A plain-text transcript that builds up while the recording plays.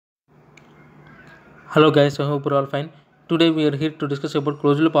Hello guys, I hope you're all fine. Today we are here to discuss about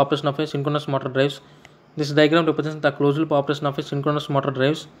closed loop operation of a synchronous motor drives. This diagram represents the closed loop operation of a synchronous motor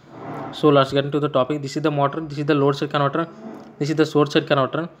drives. So let's get into the topic. This is the motor, this is the load side converter, this is the source side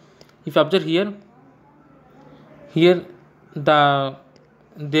converter. If you observe here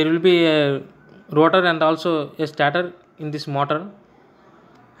there will be a rotor and also a stator in this motor,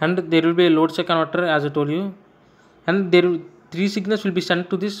 and there will be a load side converter as I told you, and three signals will be sent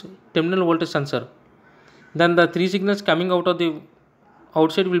to this terminal voltage sensor. Then the three signals coming out of the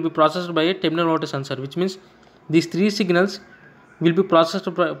outside will be processed by a terminal voltage sensor, which means these three signals will be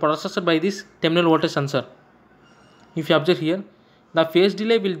processed by this terminal voltage sensor. If you observe here, the phase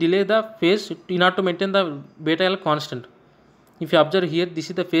delay will delay the phase in order to maintain the beta L constant. If you observe here, this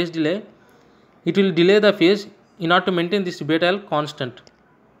is the phase delay. It will delay the phase in order to maintain this beta L constant,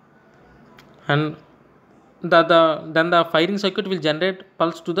 and then the firing circuit will generate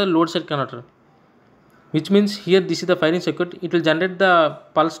pulse to the load side converter, which means here this is the firing circuit. It will generate the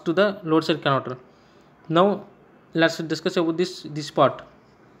pulse to the load side converter. Now let's discuss about this part.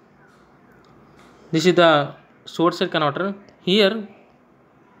 This is the source side converter. Here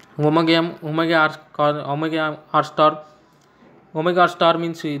omega r star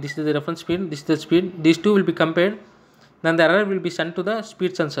means this is the reference speed, this is the speed. These two will be compared. Then the error will be sent to the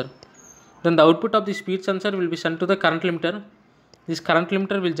speed sensor. Then the output of the speed sensor will be sent to the current limiter. This current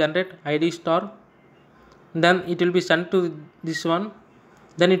limiter will generate ID star. Then it will be sent to this one.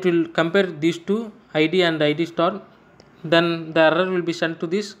 Then it will compare these two, ID and ID star. Then the error will be sent to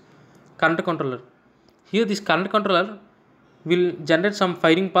this current controller. Here this current controller will generate some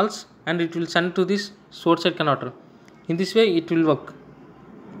firing pulse and it will send to this source side converter. In this way it will work.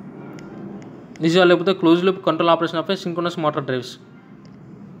 This is all about the closed loop control operation of a synchronous motor drives.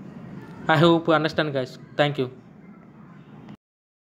 I hope you understand guys. Thank you.